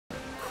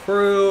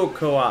Crew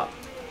co-op.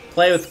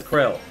 Play with the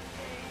crew.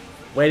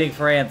 Waiting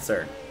for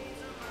answer.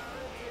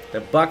 The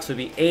bucks would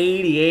be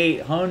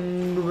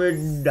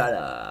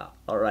 $8,800.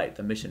 Alright,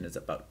 the mission is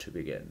about to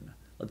begin.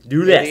 Let's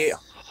do this.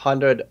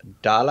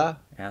 $8,800?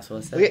 That's what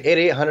I said. We get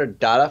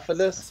 $8,800 for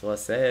this? That's what I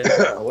said.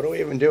 What are we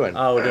even doing?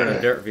 Oh, we're doing a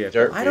dirt vehicle.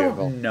 Dirt I vehicle.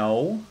 don't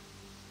know.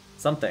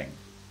 Something.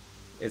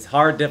 It's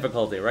hard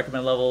difficulty.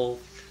 Recommend level.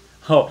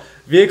 Oh,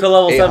 vehicle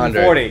level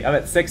 740. I'm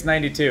at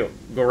 692.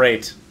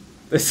 Great.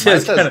 This Mine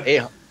is says,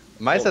 gonna...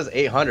 Mine says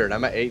 800.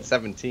 I'm at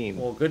 817.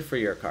 Well, good for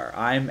your car.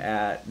 I'm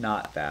at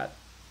not that.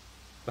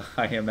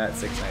 I am at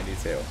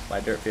 692. My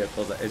dirt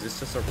vehicle is this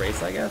just a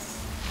race, I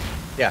guess?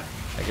 Yeah.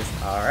 I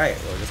guess. All right,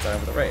 we'll just start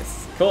with the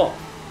race. Cool.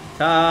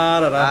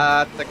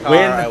 Ta-da-da. Not the car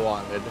I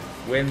wanted.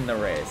 Win the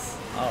race.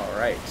 All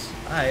right.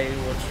 I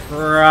will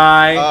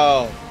try.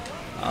 Oh,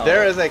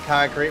 there is a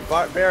concrete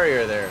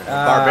barrier there.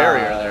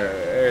 Barrier there.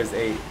 There's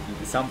a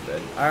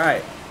something. All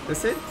right.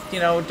 This is, you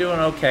know, doing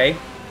okay.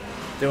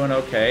 Doing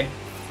okay.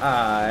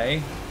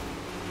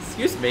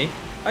 Excuse me.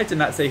 I did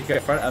not say you could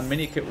get front a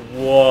mini kit.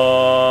 Whoa.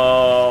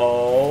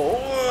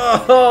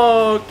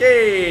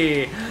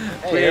 Okay.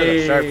 Hey,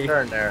 there's a sharp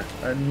turn there.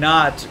 Are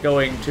not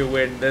going to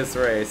win this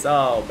race.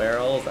 Oh,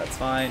 barrels. That's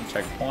fine.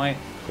 Checkpoint.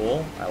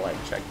 Cool. I like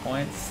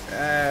checkpoints.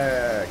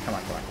 Come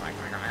on.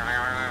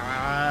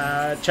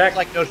 Check.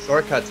 Like no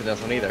shortcuts in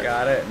this one either.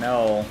 Got it.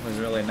 No, there's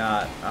really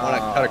not. I want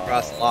to cut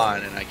across the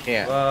lawn and I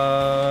can't.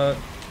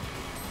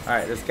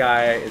 Alright, this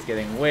guy is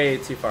getting way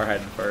too far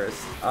heading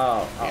first.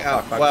 Oh, yeah,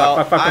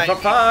 fuck. I'm in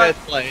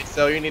fifth place,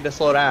 so you need to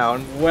slow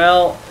down.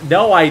 Well,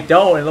 no, I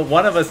don't. And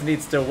one of us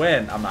needs to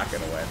win. I'm not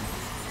gonna win.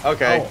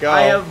 Okay, go.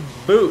 I have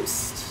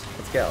boost.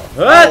 Let's go.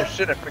 Oh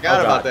shit! I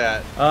forgot about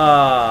that.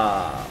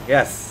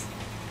 Yes.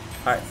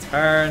 All right,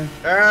 turn.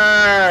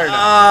 Turn.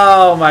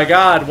 Oh my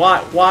God!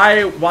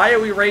 Why are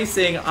we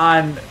racing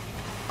on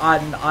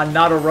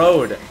not a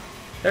road?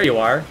 There you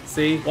are.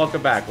 See?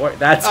 Welcome back.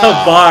 That's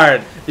a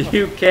barn.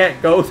 You can't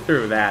go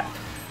through that.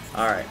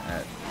 Alright.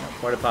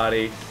 Porta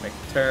potty. Make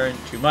a turn.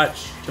 Too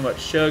much. Too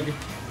much shug.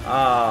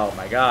 Oh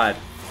my God.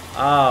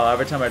 Oh,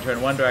 every time I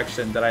turn one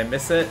direction, did I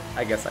miss it?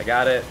 I guess I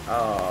got it.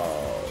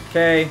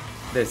 Okay.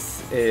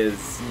 This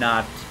is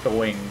not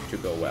going to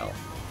go well.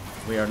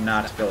 We are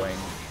not going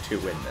to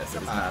win this.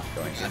 It is not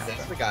going to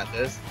happen. We got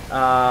this.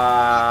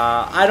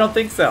 I don't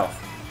think so.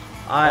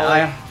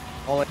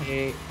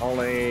 Only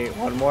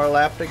one more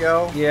lap to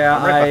go.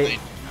 Yeah,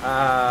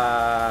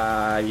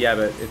 yeah,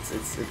 but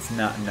it's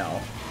not. No.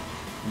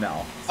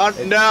 Oh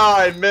no!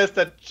 I missed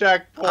a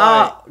checkpoint.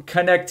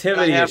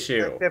 Connectivity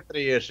issue.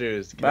 Connectivity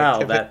issues.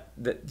 Wow, yep.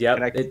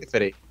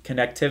 Connectivity.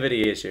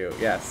 Connectivity issue.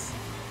 Yes.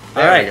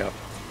 There All right. we go. I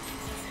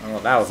don't know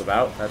what that was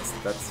about. That's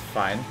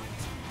fine.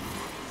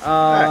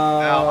 Alright,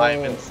 now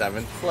I'm in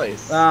 7th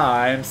place.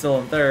 I'm still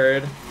in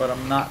 3rd, but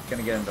I'm not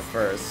gonna get into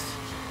 1st.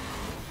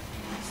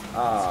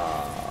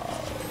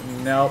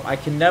 No, I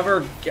can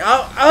never.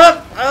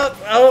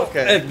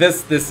 Okay.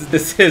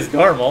 This is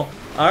normal.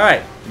 All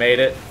right, made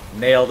it,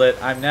 nailed it.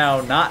 I'm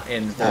now not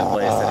in 3rd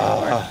place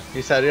anymore.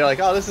 You said you're like,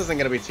 oh, this isn't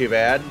gonna be too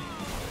bad.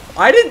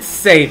 I didn't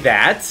say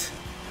that.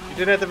 You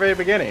did it at the very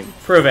beginning.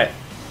 Prove it.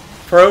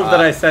 Prove that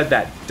I said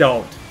that.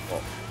 Don't.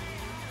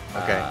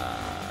 Okay.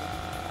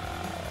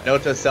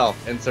 Note to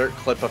self: insert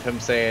clip of him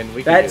saying,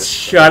 "We can." That's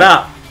shut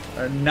up.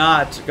 We're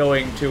not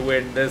going to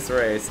win this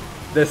race.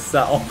 This.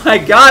 Oh my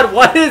God!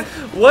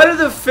 What are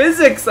the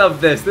physics of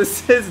this?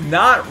 This is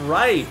not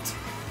right.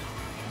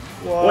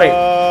 Whoa, wait.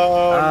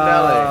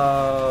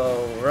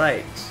 Nelly.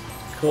 Right.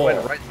 Cool.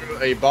 Went right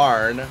through a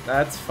barn.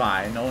 That's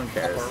fine. No one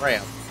cares. Up a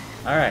ramp.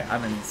 All right.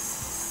 I'm in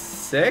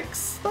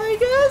 6th, I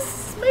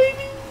guess.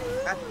 Maybe.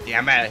 God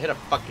damn it! I hit a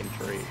fucking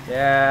tree.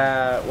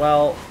 Yeah.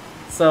 Well.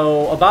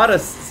 So, about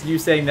us, you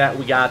saying that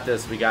we got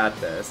this, I'm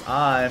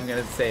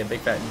going to say a big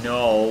fat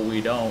no,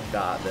 we don't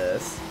got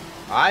this.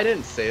 I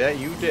didn't say that,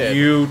 you did.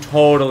 You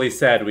totally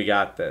said we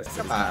got this.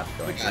 Come on,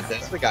 we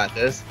got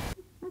this.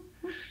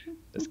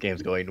 This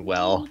game's going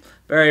well.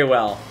 Very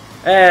well.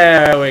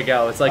 There we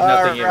go. It's like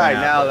nothing even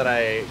happened. Now that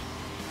I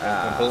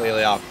am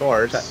completely off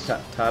course.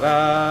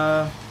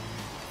 Ta-da!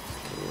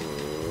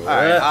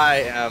 Alright, I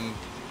am...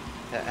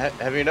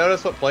 Have you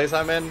noticed what place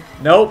I'm in?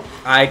 Nope,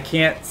 I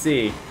can't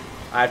see.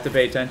 I have to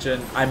pay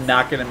attention. I'm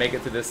not gonna make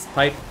it to this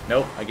pipe.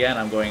 Nope. Again,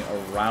 I'm going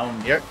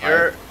around. You're in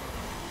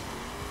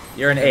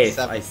 8th.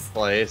 7th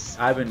place.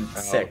 I'm in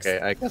 6th. Okay,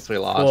 I guess we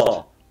lost.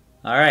 Cool.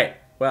 All right.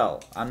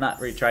 Well, I'm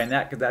not retrying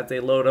that because that's a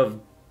load of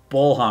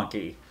bull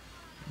honky.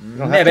 You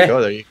don't have to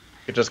go there. You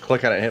could just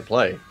click on it and hit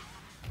play.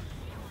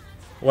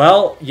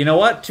 Well, you know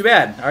what? Too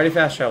bad. I already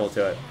fast traveled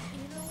to it.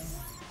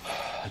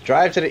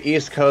 Drive to the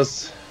East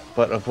Coast,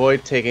 but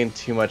avoid taking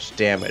too much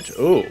damage.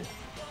 Ooh.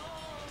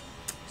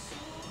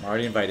 I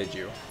already invited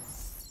you.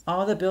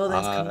 Oh, the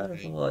building's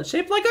colorful. It's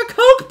shaped like a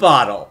Coke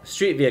bottle.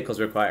 Street vehicles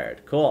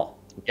required. Cool.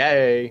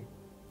 Yay.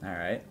 All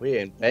right. We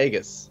in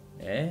Vegas.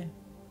 Yeah.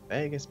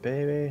 Vegas,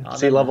 baby.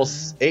 See, level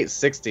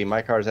 860.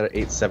 My car's at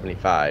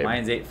 875.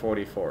 Mine's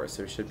 844,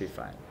 so it should be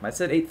fine. Mine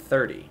said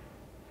 830.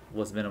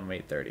 Was minimum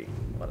 830.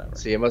 Whatever.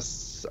 See, it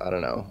must... I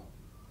don't know.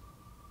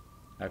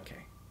 Okay.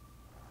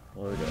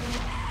 What are we doing?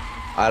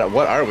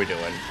 What are we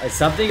doing?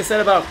 Something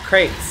said about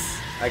crates.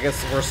 I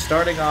guess we're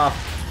starting off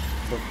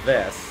with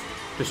this.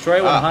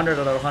 Destroy 100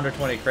 out of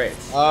 120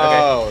 crates.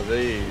 Oh,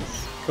 okay.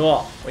 these.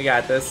 Cool. We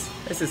got this.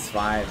 This is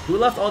fine. Who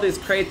left all these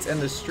crates in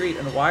the street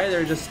and why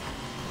they're just...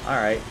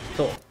 Alright,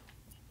 cool.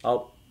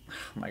 Oh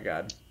my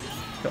god.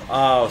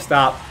 Oh,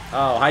 stop.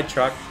 Oh, hi,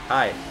 truck.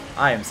 Hi.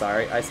 I am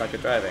sorry. I suck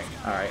at driving.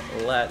 Alright,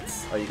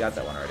 let's... Oh, you got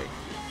that one already.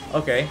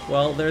 Okay,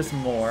 well, there's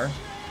more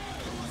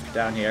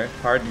down here.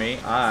 Pardon me.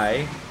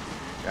 I...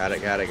 Got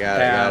it.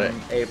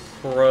 am a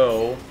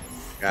pro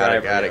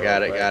driver. Got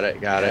it.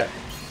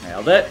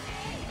 Nailed it.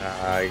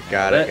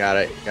 Got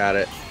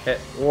it. Hit.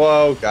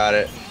 Whoa, got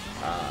it.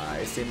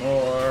 I see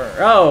more.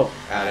 Oh!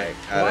 Got it.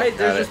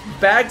 There's just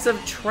bags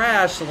of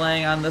trash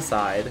laying on the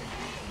side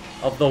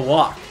of the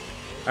walk.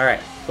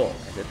 Alright, cool.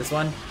 I hit this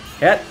one.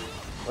 Hit.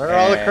 Where are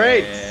all the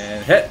crates?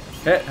 And hit.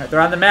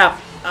 They're on the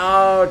map.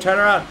 Oh, turn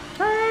around.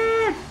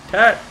 Turn.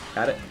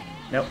 Got it.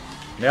 Nope.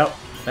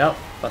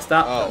 Bus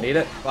stop. Oh, don't need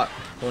it. Fuck.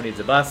 Who needs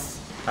a bus?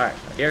 Alright,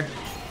 here.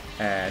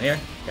 And here.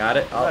 Got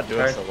it. Oh, not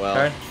doing so well.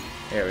 Turn.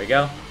 Here we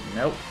go.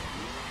 Nope.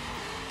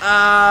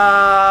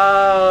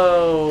 Oh,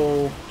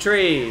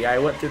 tree. I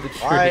went through the tree.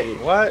 Why?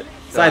 What?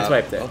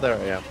 Sideswiped it. Oh, there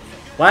we go.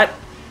 What?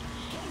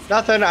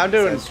 Nothing. I'm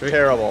doing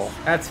terrible.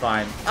 That's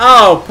fine.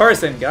 Oh,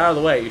 person. Get out of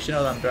the way. You should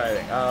know that I'm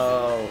driving.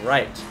 Oh,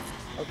 right.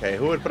 Okay,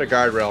 who would put a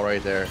guardrail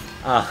right there?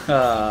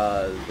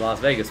 Las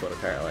Vegas would,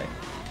 apparently.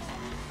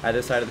 At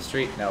this side of the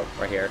street? No,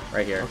 right here.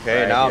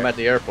 Okay, now I'm at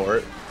the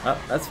airport. Oh,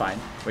 that's fine.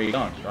 Where are you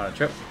going? You on a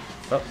trip?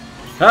 Up.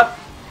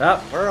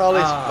 Where are all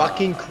these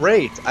fucking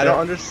crates? I don't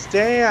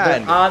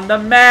understand. They're on the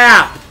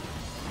map!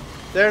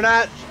 They're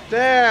not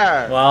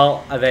there!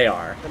 Well, they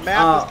are. The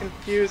map is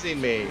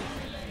confusing me.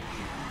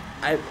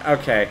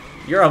 Okay.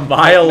 You're a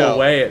mile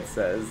away, it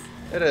says.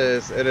 It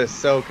is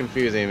so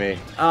confusing me.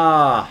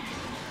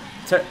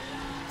 Turn.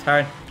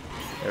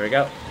 There we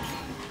go.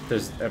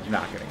 I'm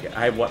not gonna get...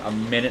 I have, what, a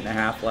minute and a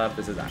half left?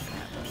 This is not gonna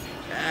happen.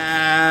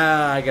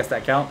 I guess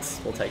that counts.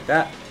 We'll take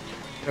that.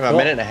 You have a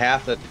minute and a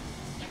half that...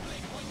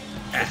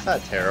 That's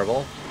not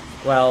terrible.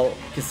 Well,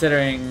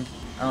 considering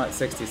I'm at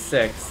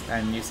 66,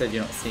 and you said you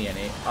don't see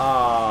any.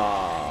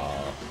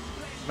 Oh.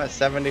 I'm at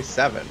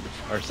 77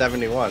 or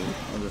 71.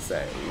 What does it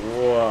say?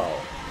 Whoa.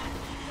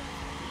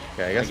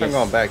 Okay, I guess I'm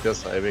going back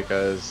this way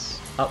because.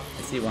 Oh,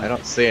 I see one. I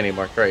don't see any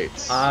more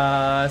crates.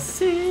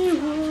 See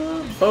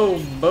one.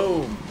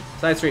 Boom.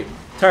 Side street.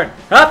 Turn.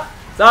 Up.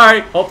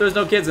 Sorry. Hope there's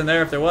no kids in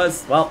there. If there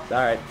was, well, all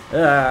right.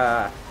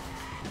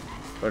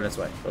 Go this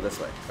way.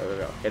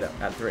 Go. Hit up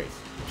at 3.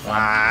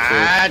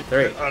 1, 2,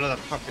 3. Out of the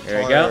fucking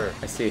There we go.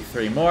 I see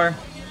 3 more.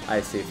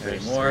 There's 3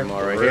 more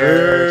right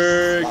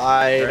here.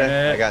 Slide.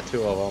 I got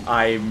 2 of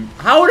them.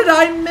 How did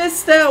I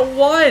miss that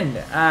one?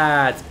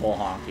 It's bull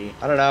honky.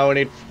 I don't know. We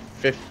need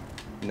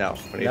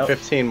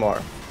 15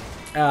 more.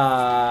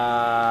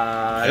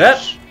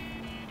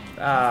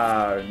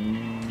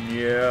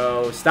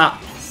 No.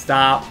 Stop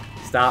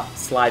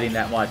sliding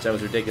that much. That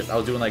was ridiculous. I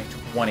was doing like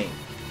 20.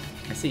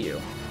 I see you.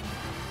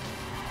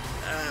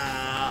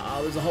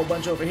 There's a whole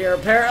bunch over here,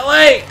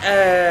 apparently.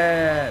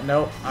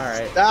 Nope. All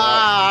right.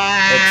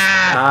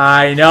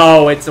 I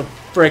know it's a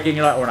freaking.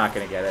 We're not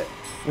gonna get it.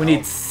 We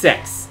need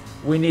 6.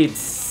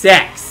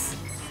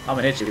 I'm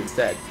gonna hit you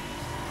instead.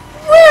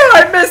 Woo!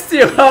 I missed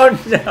you. Oh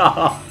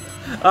no.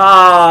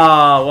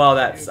 Oh well,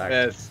 that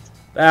sucked.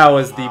 That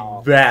was the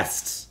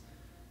best.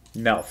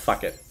 No,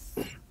 fuck it.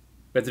 We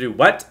have to do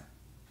what?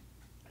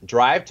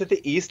 Drive to the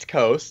East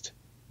Coast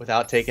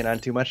without taking on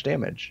too much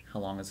damage.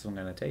 How long is this one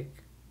gonna take?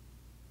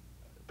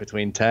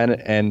 Between 10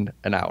 and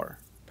an hour.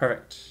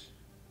 Perfect.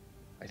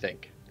 I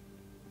think.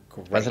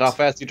 Great. Depends on how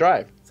fast you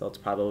drive. So it's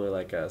probably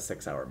like a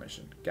 6-hour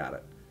mission. Got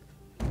it.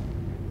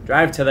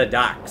 Drive to the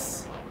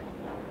docks.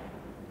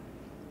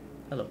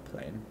 Hello,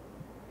 plane.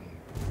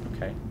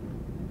 Okay.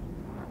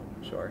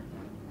 Sure.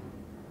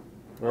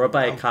 We're up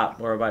by a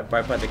cop. We're right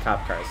by the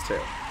cop cars too.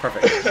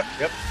 Perfect.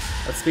 Yep.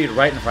 Let's speed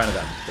right in front of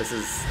them. This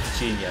is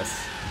genius.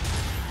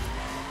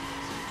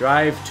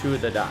 Drive to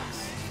the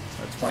docks.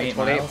 28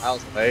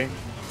 miles away.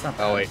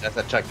 Oh wait, that's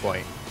a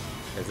checkpoint.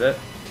 Is it?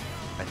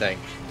 I think.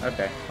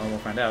 Okay, well, we'll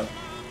find out.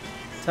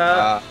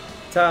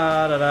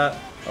 Ta-da-da.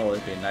 Oh,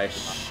 it'd be a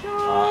nice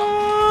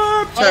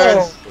sharp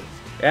turn.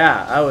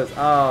 Yeah, I was.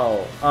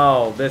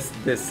 This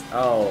is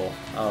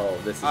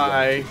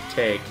going to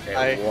take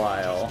a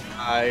while.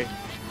 I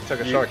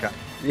took a shortcut.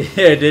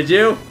 Yeah, did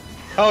you?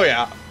 Oh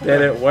yeah.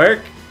 Did it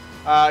work?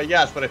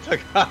 Yes, but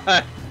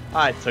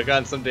I took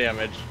on some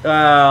damage.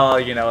 Well,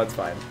 it's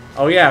fine.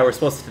 Oh yeah, we're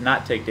supposed to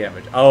not take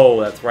damage. Oh,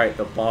 that's right,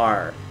 the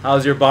bar.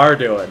 How's your bar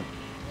doing?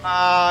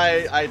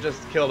 I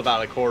just killed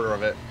about a quarter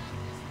of it.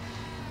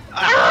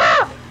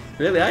 Ah!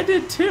 Really, I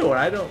did too, and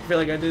I don't feel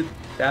like I did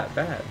that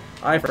bad.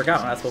 I forgot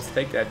when I was supposed to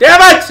take that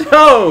damage!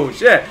 Oh,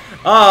 shit!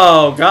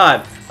 Oh,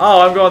 God.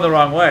 Oh, I'm going the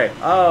wrong way.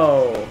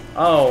 Oh,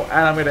 and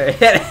I'm gonna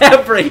hit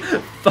every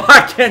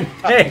fucking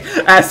thing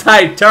as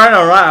I turn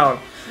around.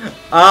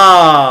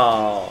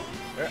 Oh.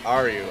 Where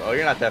are you? Oh,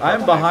 you're not that far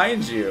I'm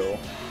behind you.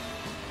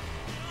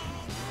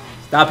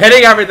 Stop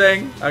hitting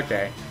everything!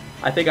 Okay.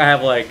 I think I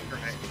have like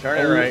Turn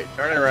it right.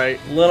 Turn it right.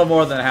 a little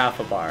more than half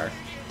a bar.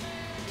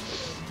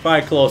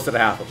 Probably close to the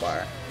half a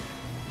bar.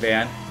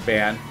 Van,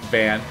 van,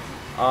 van.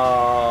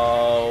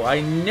 Oh,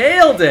 I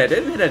nailed it!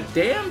 It hit a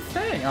damn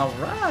thing. All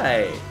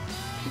right.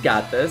 You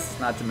got this.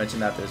 Not to mention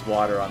that there's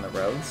water on the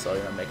road, so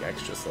you're gonna make it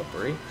extra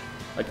slippery.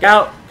 Look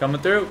out!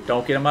 Coming through.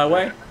 Don't get in my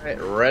way. Right,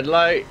 red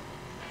light.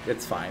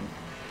 It's fine.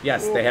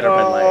 Yes, they had a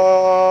red light.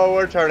 Oh,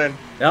 we're turning.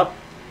 Yep.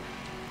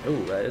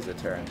 Ooh, that is a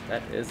turn.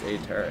 That is a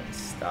turn.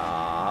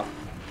 Stop.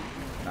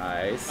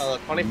 Nice.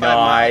 25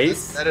 nice.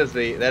 Miles. That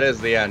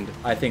is the end.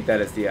 I think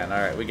that is the end.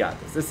 All right, we got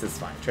this. This is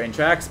fine. Train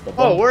tracks. Boom,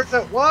 boom. Oh, where's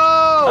it? Whoa!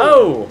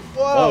 Oh!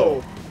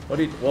 Whoa! What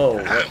did? Whoa!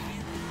 What?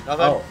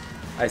 Nothing. Oh,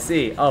 I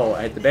see. Oh,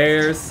 I hit the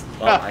barriers.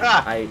 Well,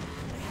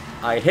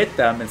 I hit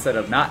them instead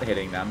of not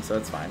hitting them, so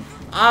it's fine.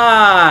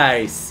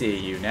 I see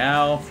you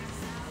now.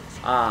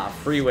 Ah,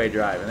 freeway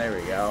driving. There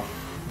we go.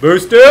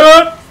 Boost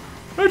it!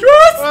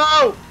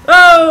 Whoa!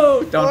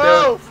 Oh! Don't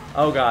do it.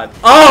 Oh god.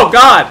 Oh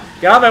god!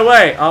 Get out of my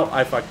way! Oh,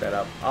 I fucked that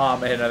up. Oh, I'm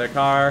gonna hit another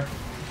car.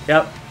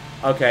 Yep.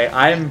 Okay,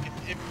 I'm...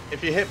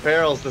 If you hit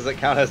barrels, does it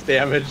count as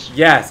damage?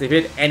 Yes, if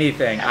you hit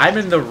anything. I'm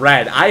in the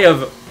red. I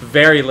have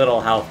very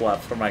little health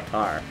left for my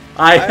car.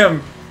 I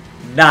am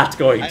not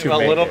going to make it. a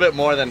little bit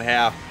more than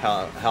half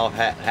a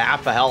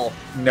health.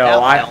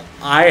 No,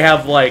 I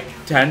have like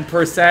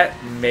 10%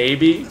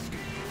 maybe.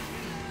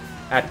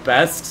 At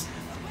best.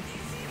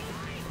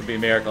 Could be a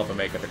miracle if I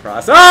make it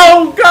across.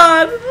 Oh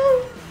god!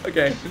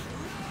 Okay,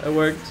 that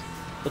worked.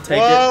 We'll take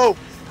it.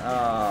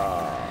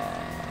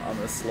 I'm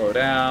gonna slow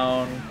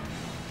down.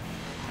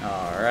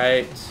 All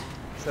right.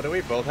 So do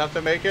we both have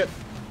to make it?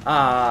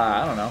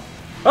 I don't know.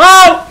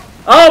 Oh!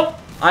 Oh!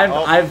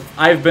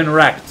 I've been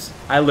wrecked.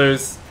 I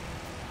lose.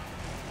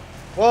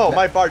 Whoa!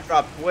 My bar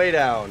dropped way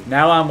down.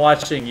 Now I'm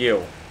watching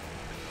you.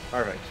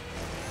 Perfect.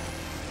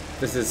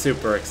 This is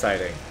super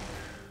exciting.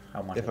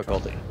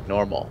 Difficulty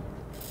normal.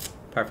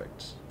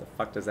 Perfect. The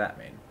fuck does that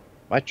mean?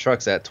 My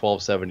truck's at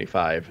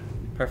 1275.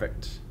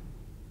 Perfect.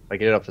 If I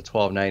get it up to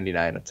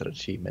 1299, it's an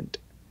achievement.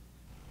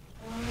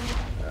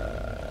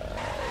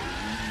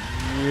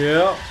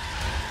 Yep.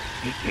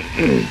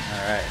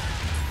 Alright.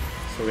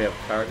 So we have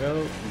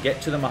cargo.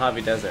 Get to the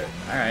Mojave Desert.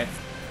 Alright.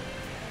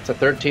 It's a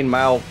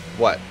 13-mile,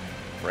 what,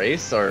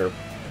 race? Or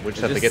we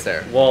just have to get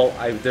there? Well,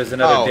 there's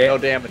another no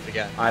damage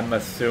again. I'm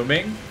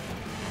assuming.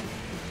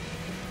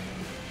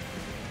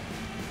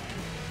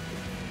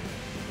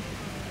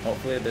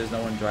 Hopefully there's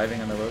no one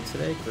driving on the road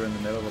today, 'cause we're in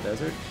the middle of the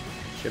desert.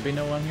 Should be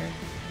no one here.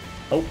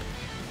 Hope.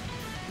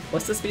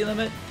 What's the speed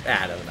limit?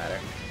 Ah, doesn't matter.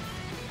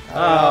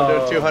 I'm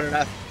doing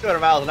 200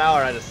 miles an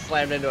hour and I just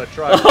slammed into a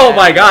truck. Oh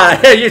my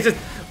god, you just...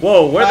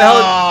 Whoa, where the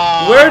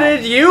hell... Where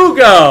did you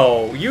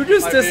go? You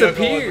just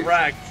disappeared.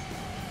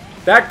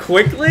 That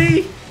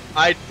quickly?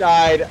 I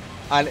died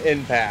on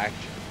impact.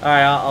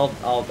 Alright,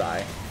 I'll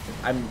die.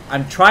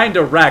 I'm trying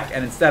to wreck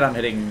and instead I'm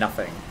hitting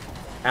nothing.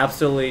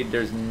 Absolutely,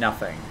 there's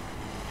nothing.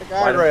 The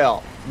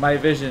guardrail. My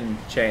vision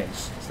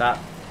changed. Stop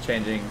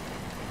changing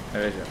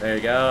my vision. There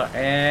you go.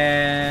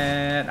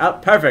 And... Oh,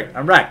 perfect.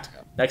 I'm wrecked.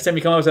 Next time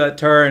you come up to that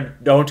turn,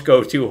 don't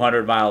go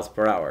 200 miles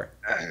per hour.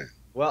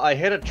 Well, I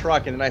hit a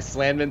truck and then I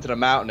slammed into the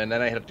mountain and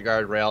then I hit the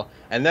guardrail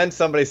and then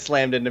somebody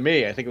slammed into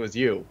me. I think it was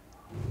you.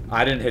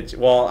 I didn't hit you.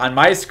 Well, on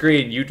my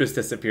screen, you just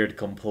disappeared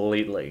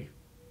completely.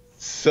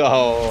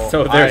 So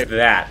there's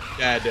that.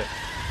 Dead.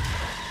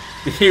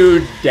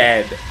 You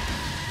dead.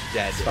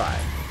 Dead. It's fine.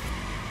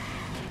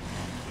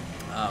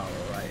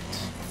 Alright.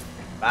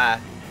 Bye.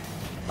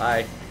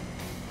 Bye.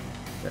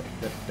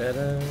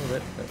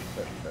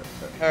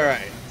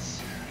 Alright.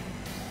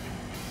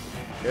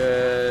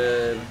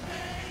 Good.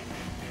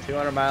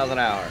 200 miles an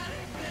hour.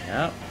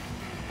 Yep.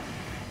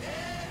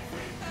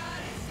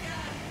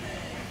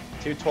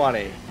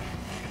 220.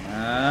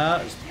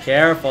 Just be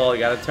careful.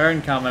 You got a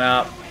turn coming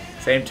up.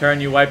 Same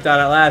turn you wiped out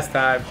at last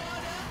time.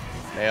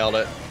 Nailed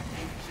it.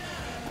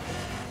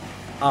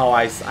 Oh,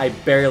 I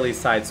barely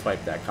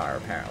sideswiped that car,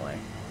 apparently.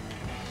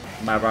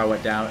 My bar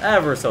went down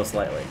ever so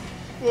slightly.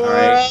 Whoa! All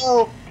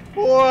right.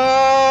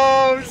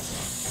 Whoa!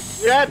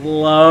 Shit!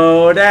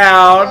 Slow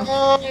down.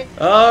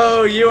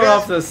 Oh, you were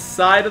off the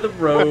side of the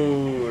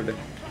road.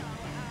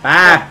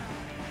 Ah!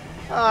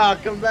 Ah,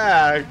 come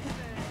back.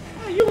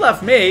 You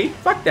left me.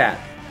 Fuck that.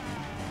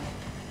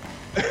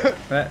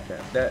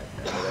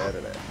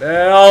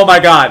 Oh my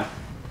god.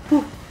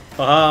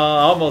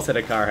 Almost hit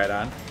a car head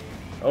on.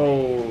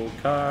 Oh,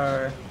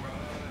 car.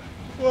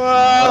 Whoa!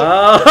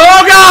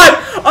 Oh god!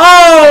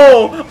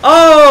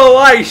 Oh,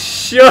 I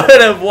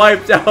should have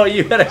wiped out.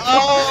 You had a.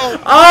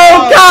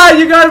 Oh god!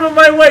 You got him in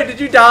my way. Did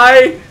you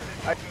die?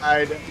 I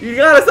died. You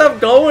gotta stop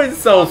going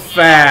so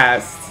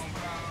fast.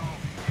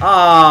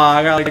 Ah,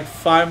 I got like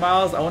 5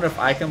 miles. I wonder if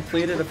I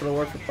completed, if it'll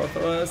work for both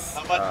of us.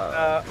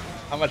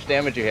 How much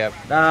damage do you have?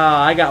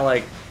 I got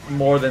like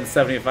more than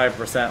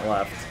 75%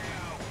 left.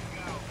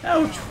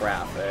 No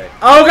traffic.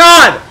 Oh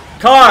god!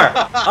 Car!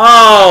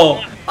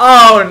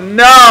 Oh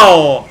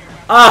no!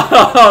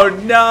 Oh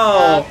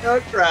no! No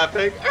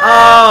traffic.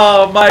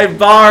 Oh, my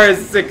bar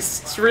is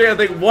extreme. I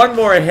think one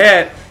more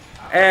hit,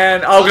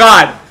 and oh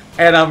god!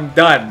 and I'm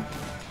done.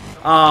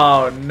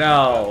 Oh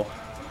no.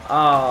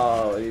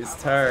 Oh, these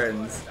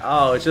turns.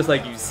 Oh, it's just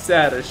like you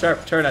said, a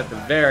sharp turn at the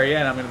very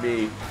end. I'm gonna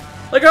be.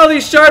 Look at all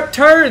these sharp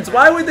turns.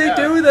 Why would they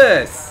do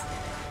this?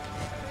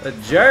 The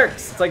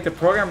jerks. It's like the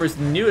programmers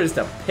knew it just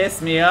to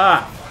piss me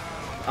off.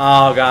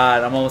 Oh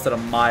god, I'm almost at a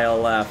mile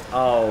left.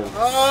 Oh.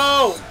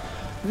 Oh!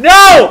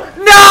 No!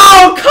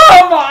 No!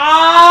 Come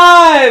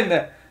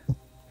on!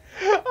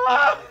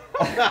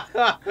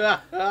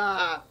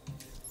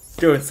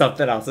 Doing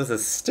something else. This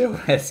is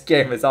stupid. This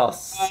game is all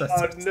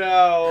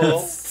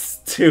no.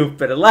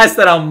 stupid. Less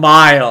than a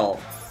mile.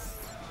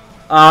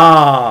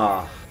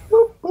 Ah.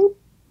 Boop, boop,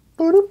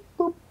 boop,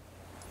 boop.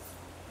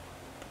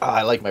 Oh,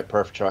 I like my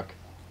perf truck.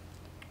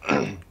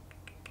 I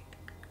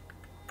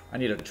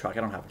need a truck.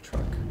 I don't have a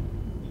truck.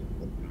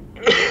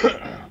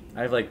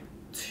 I have like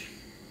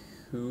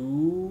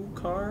 2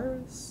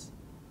 cars?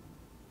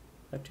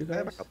 I have 2 cars? I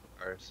have a couple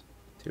cars.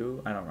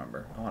 2? I don't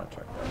remember. I want a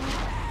truck though.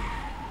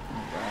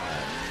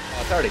 Oh,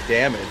 it's already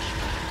damaged.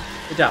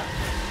 Good job.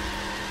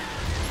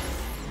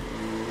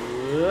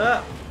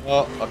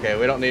 Oh, okay.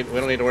 We don't need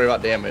to worry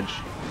about damage.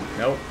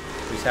 Nope.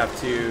 We just have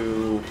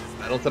to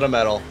Metal to the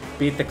metal.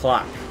 beat the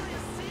clock.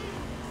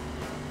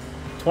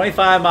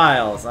 25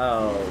 miles.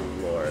 Oh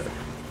lord.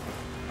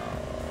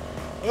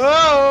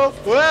 Whoa!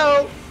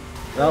 Whoa!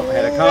 Oh,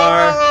 hit a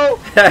car. Whoa!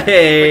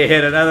 Hey,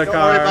 hit another Don't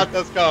car. worry about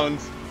those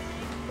cones.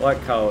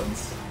 What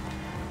cones?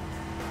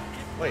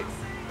 Wait.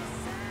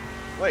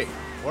 Wait.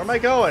 Where am I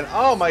going?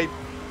 Oh my.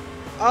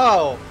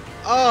 Oh.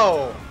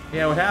 Oh.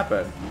 Yeah, what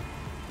happened?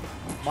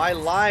 My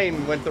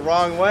line went the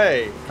wrong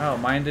way. Oh,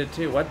 mine did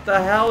too. What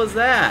the hell is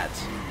that?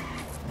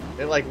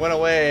 It like went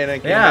away and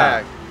it came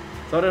Yeah. back.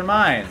 So did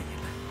mine.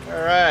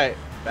 All right.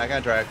 Back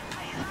on track.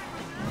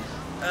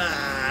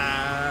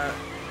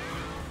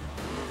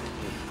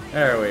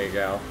 There we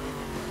go.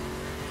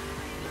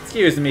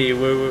 Excuse me,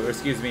 woo.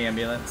 Excuse me,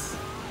 ambulance.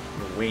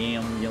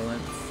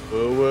 Ambulance.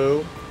 Woo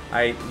woo.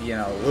 You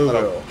know, woo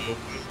woo.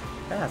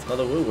 Yeah, it's called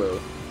a woo woo.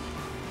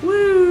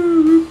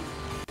 Woo.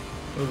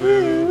 Woo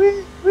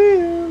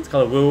woo. It's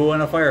called a woo woo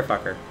and a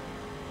firefucker.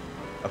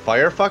 A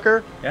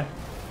firefucker? Yeah.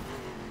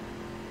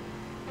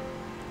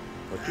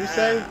 What'd you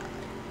say?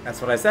 That's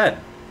what I said.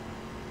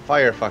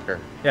 Firefucker.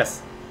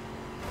 Yes.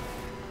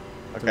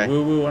 It's Okay. a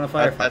woo woo and a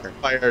firefucker. That's a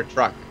fire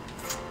truck.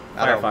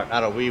 Firefucker.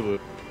 Not a wee woo.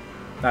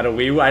 Not a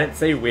wee woo. I didn't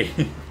say wee.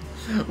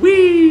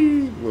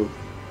 Wee woo.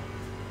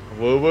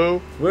 Woo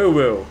woo? Woo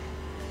woo.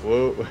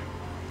 Woo.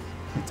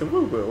 It's a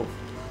woo woo.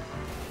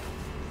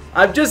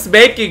 I'm just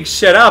making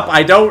shit up.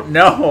 I don't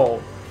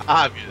know.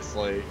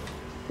 Obviously.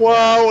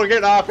 Whoa, we're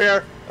getting off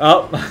here.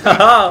 Oh.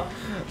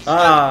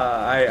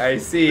 I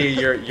see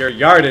your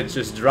yardage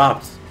just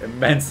dropped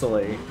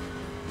immensely.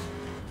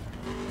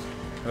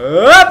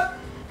 Up!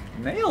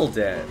 Nailed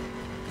it.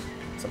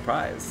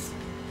 Surprise.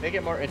 Make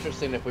it more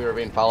interesting if we were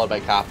being followed by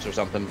cops or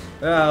something.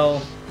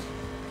 Well,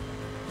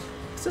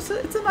 it's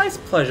a nice,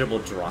 pleasurable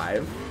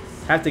drive.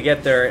 Have to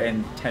get there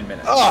in 10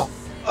 minutes. Oh!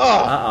 Oh!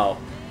 Uh-oh.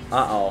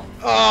 Uh-oh.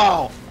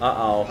 Oh!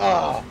 Uh-oh.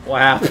 Oh!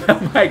 What happened?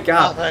 Oh my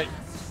god. Nothing.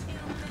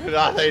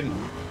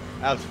 Nothing.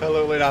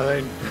 Absolutely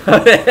nothing.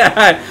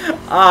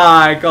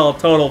 I call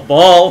total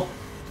bull.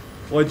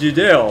 What'd you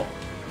do?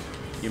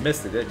 You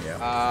missed it, didn't you?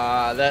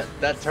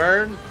 That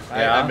turn,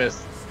 Yeah. I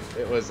missed.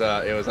 It was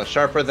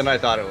sharper than I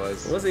thought it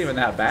was. It wasn't even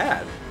that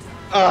bad.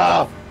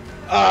 Oh,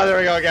 there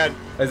we go again.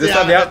 Is this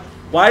Yeah, on the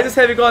Why does this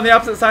have you go on the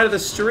opposite side of the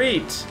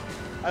street?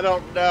 I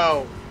don't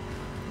know.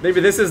 Maybe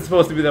this is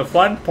supposed to be the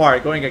fun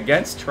part, going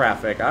against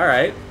traffic.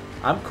 Alright.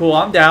 I'm cool,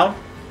 I'm down.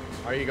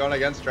 Are you going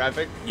against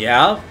traffic?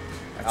 Yeah.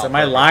 So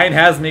my perfect. line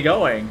has me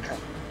going.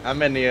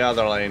 I'm in the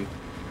other lane.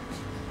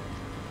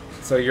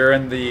 So you're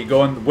in the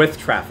going with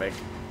traffic.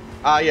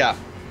 Yeah.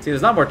 See,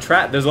 there's not more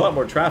there's a lot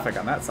more traffic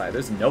on that side.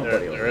 There's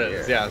nobody over There here.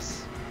 is,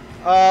 yes.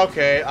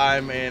 Okay,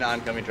 I'm in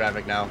oncoming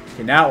traffic now.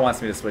 Okay, now it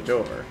wants me to switch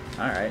over.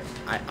 All right.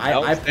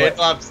 Stay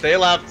left, stay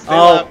left, stay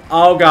Oh, left.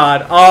 oh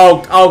god.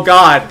 Oh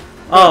god.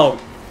 Oh,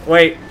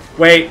 wait.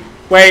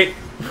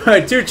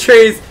 2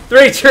 trees,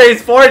 3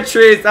 trees, 4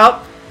 trees.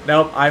 Oh,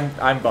 nope.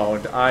 I'm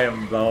boned. I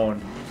am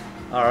boned.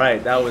 All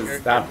right, that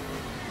was that.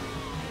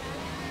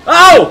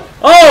 Oh!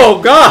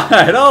 Oh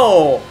god!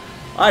 Oh!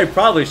 I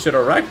probably should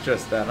have wrecked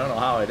just then. I don't know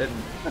how I didn't.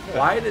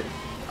 Why did?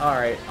 All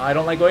right. I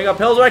don't like going up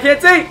hills where I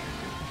can't see.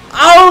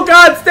 Oh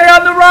god! Stay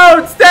on the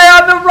road! Stay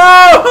on the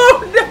road!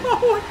 Oh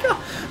no! God.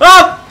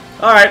 Oh!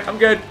 All right. I'm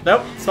good.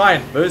 Nope. It's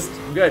fine. Boost.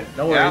 I'm good.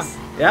 No worries.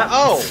 Yeah.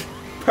 Oh!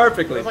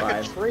 Perfectly There's like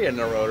fine. a tree in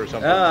the road or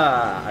something.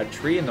 A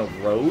tree in the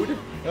road?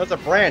 It was a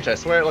branch. I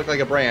swear it looked like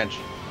a branch.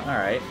 All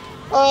right.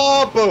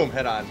 Oh, boom,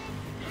 head on.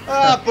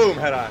 Ah, boom,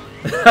 head on.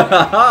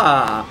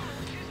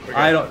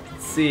 I don't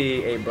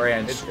see a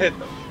branch. It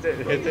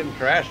didn't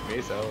crash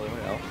me, so, you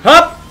know.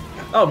 Hup!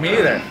 Oh, me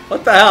either.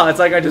 What the hell? It's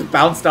like I just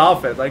bounced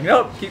off it. Like,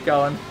 nope, keep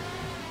going.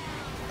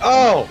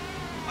 Oh!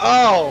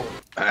 Oh!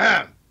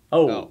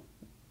 Oh. No.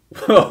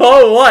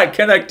 Oh, what?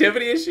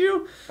 Connectivity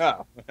issue?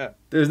 Oh.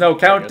 There's no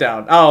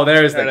countdown. Oh,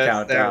 there's the There it is,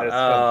 countdown. there it is.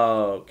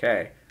 Oh,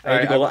 okay. I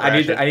need to Alright, go. I'm I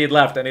need crashing.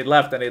 left. I need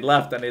left. I need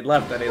left. I need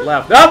left. I need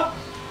left. Up!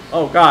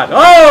 Oh God.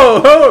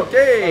 Oh, I was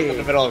okay. in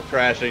the middle of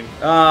crashing.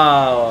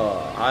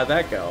 Oh, how'd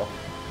that go?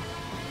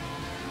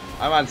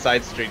 I'm on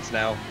side streets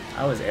now.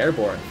 I was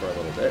airborne for a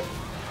little bit.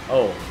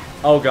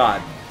 Oh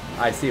God.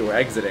 I see we're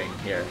exiting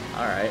here.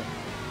 All right.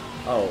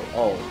 Oh,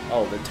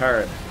 the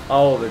turn.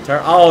 Oh, the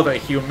turn. Oh, the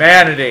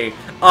humanity.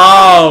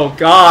 Oh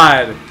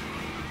God.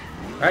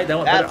 All right, then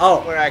what? That's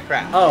where I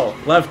crashed. Oh,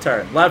 left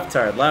turn, left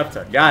turn, left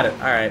turn. Got it.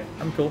 All right,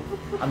 I'm cool.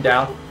 I'm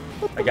down.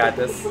 I got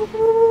this.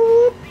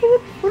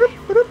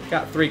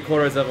 Got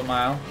 3/4 of a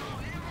mile.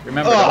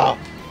 Remember? Oh,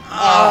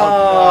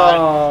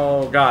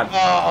 oh God.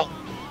 Oh,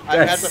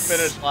 I'm at the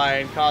finish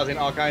line, causing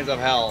all kinds of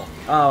hell.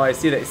 Oh, I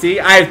see that. See,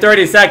 I have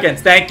 30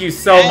 seconds. Thank you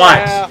so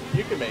much.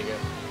 You can make it.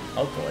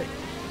 Hopefully.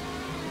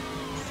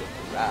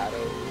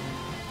 Silverado.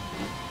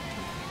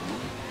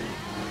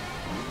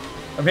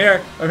 I'm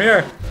here. I'm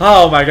here.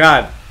 Oh my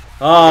God.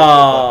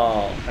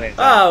 Oh.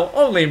 Oh,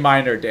 only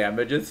minor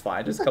damage. It's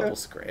fine. Just a couple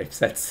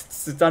scrapes.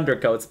 It's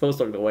undercoat. It's supposed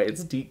to look the way.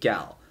 It's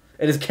decal.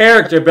 It is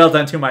character built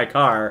onto my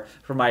car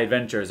for my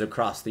adventures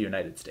across the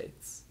United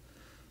States.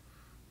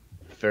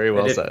 Very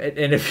well said.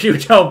 And if you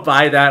don't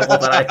buy that, well,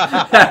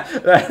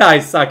 then I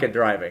suck at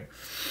driving.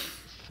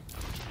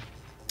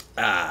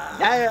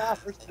 Yeah,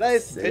 first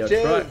place,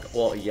 bitches.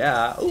 Well,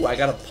 yeah. Ooh, I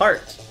got a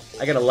part.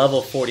 I got a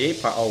level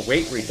 48 part. A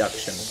weight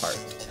reduction part.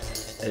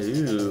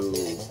 Ooh,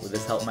 will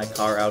this help my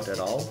car out at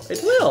all?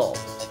 It will.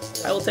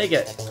 I will take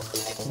it.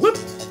 Whoop.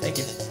 Thank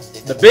you.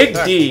 The big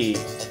D.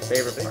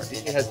 Favorite part.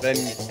 Big D has been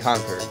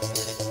conquered.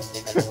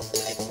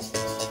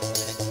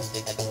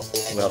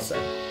 Well said.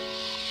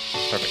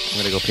 Perfect. I'm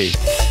gonna go pee.